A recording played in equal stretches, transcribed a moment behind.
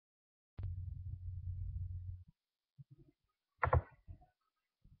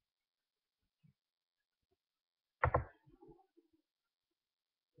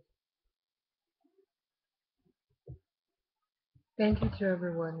Thank you to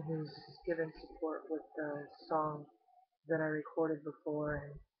everyone who's given support with the song that I recorded before.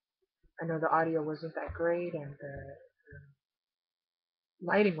 And I know the audio wasn't that great and the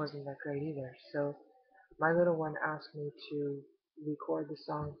lighting wasn't that great either. So my little one asked me to record the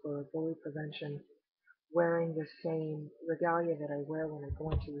song for bully prevention wearing the same regalia that I wear when I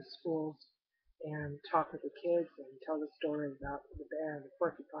go into the schools and talk with the kids and tell the story about the bear and the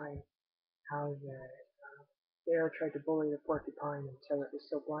porcupine, how the bear tried to bully the porcupine until it was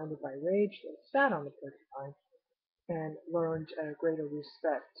so blinded by rage that it sat on the porcupine and learned a greater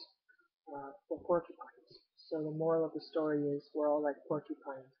respect for porcupines. So the moral of the story is we're all like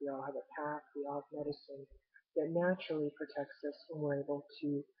porcupines. We all have a path, we all have medicine that naturally protects us when we're able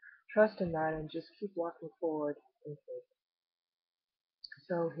to trust in that and just keep walking forward in faith.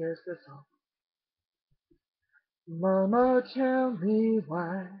 So here's the song. Mama, tell me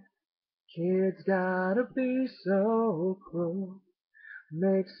why kids gotta be so cruel.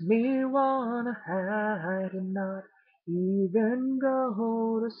 Makes me wanna hide and not even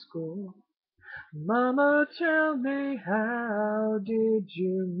go to school. Mama, tell me, how did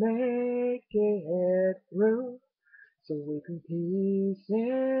you make it through so we can piece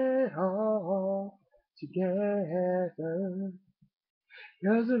it all together?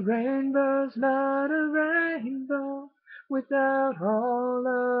 'Cause a rainbow's not a rainbow without all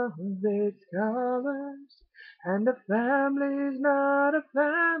of its colors, and a family's not a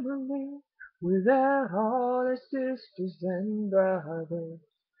family without all its sisters and brothers.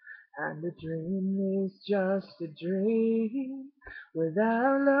 And a dream is just a dream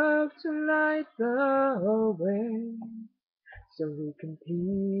without love to light the way. So we can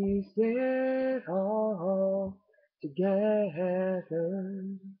piece it all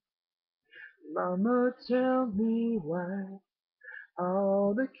together. Mama, tell me why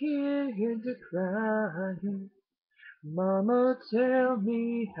all the kids are crying. Mama, tell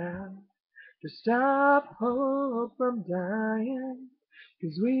me how to stop hope from dying.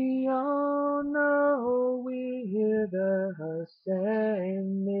 'Cause we all know we're the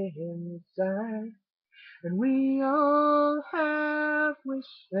same inside. And we all have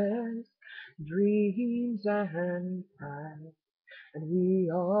wishes, dreams and pride. And we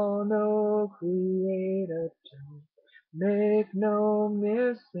all know Creator don't make no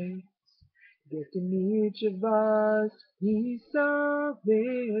mistakes, gifting each of us a piece of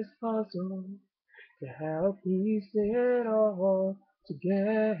this puzzle to help piece it all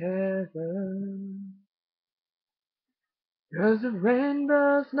together. 'Cause a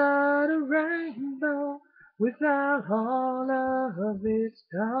rainbow's not a rainbow without all of its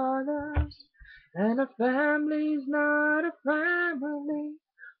colors, and a family's not a family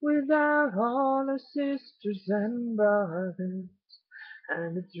without all her sisters and brothers.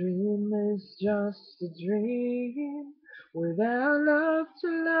 And a dream is just a dream without love to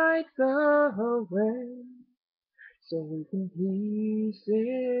light the way. So we can piece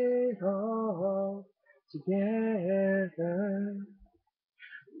it all together.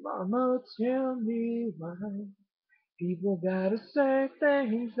 Mama, tell me why people gotta say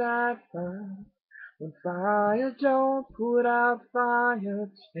things like that. When fire don't put out fire,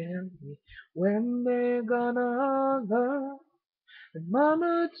 tell me when they're gonna learn. And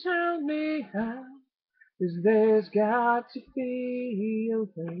mama, tell me how, 'cause there's got to be a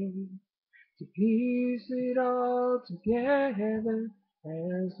way to piece it all together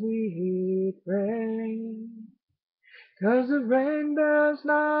as we pray. 'Cause a rainbow's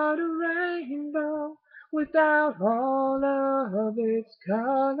not a rainbow without all of its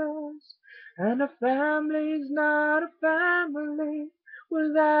colors, and a family's not a family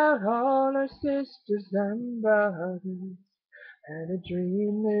without all her sisters and brothers. And a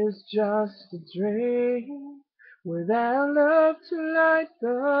dream is just a dream without love to light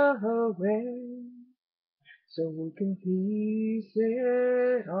the way. So we can piece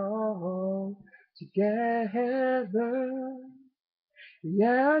it all together.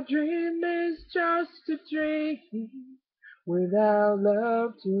 Yeah, a dream is just a dream without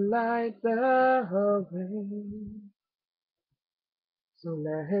love to light the way. So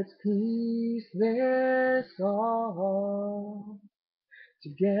let's piece this all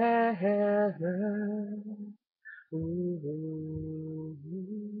together. Ooh.